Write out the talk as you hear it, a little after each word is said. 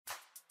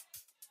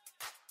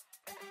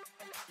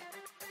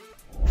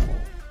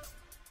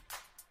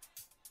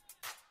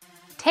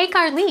Take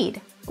our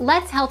lead.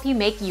 Let's help you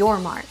make your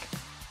mark.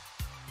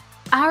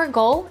 Our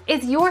goal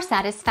is your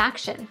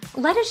satisfaction.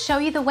 Let us show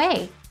you the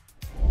way.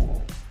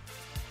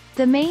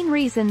 The main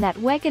reason that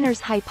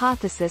Wegener's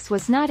hypothesis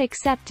was not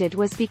accepted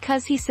was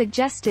because he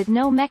suggested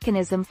no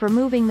mechanism for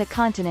moving the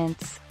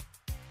continents.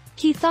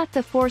 He thought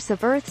the force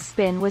of Earth's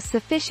spin was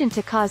sufficient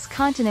to cause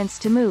continents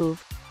to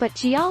move, but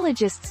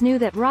geologists knew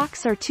that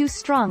rocks are too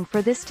strong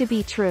for this to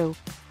be true.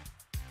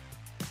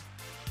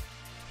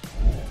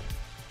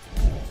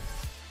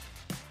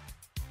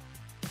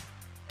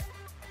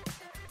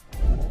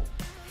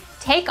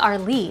 Take our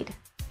lead.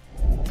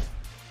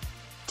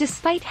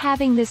 Despite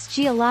having this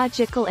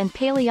geological and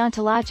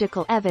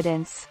paleontological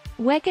evidence,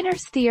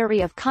 Wegener's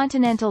theory of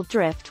continental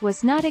drift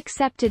was not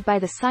accepted by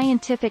the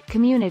scientific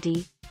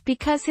community,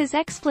 because his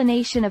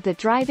explanation of the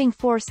driving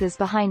forces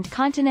behind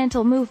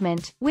continental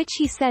movement, which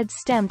he said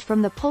stemmed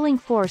from the pulling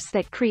force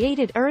that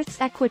created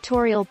Earth's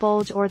equatorial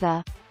bulge or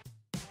the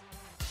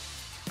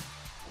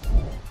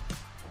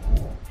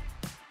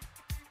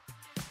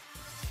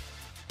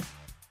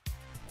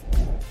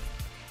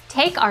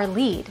Take our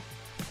lead.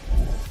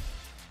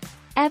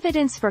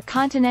 Evidence for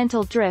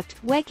continental drift.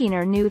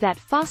 Wegener knew that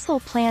fossil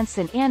plants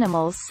and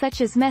animals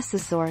such as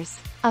mesosaurs,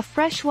 a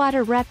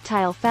freshwater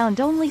reptile found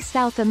only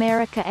South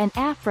America and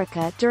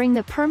Africa during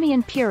the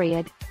Permian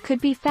period, could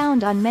be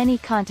found on many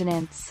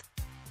continents.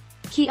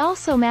 He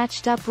also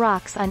matched up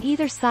rocks on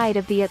either side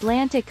of the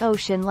Atlantic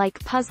Ocean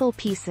like puzzle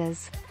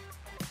pieces.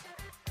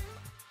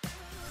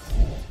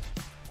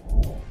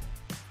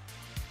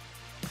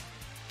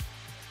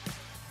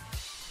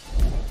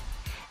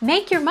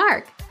 Make your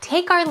mark.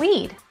 Take our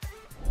lead.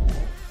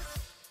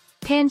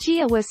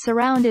 Pangea was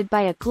surrounded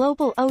by a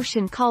global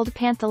ocean called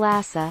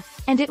Pangaea,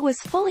 and it was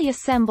fully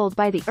assembled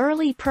by the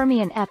early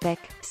Permian epoch,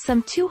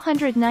 some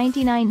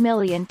 299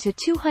 million to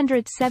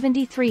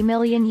 273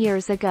 million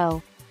years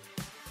ago.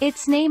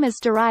 Its name is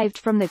derived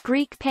from the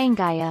Greek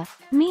Pangaea,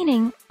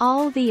 meaning,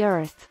 all the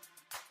earth.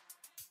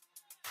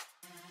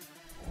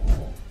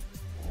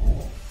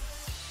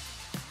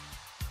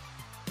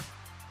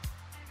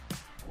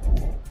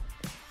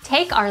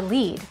 Take our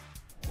lead.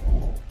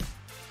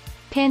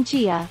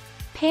 Pangaea,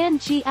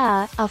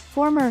 a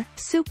former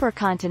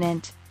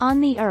supercontinent,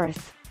 on the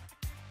Earth.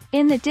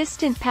 In the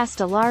distant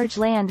past, a large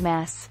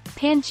landmass,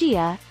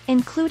 Pangaea,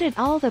 included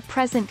all the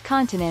present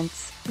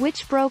continents,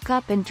 which broke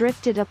up and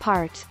drifted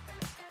apart.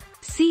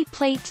 See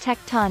plate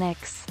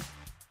tectonics.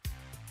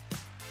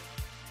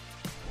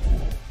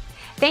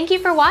 Thank you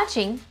for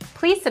watching.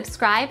 Please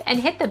subscribe and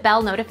hit the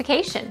bell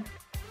notification.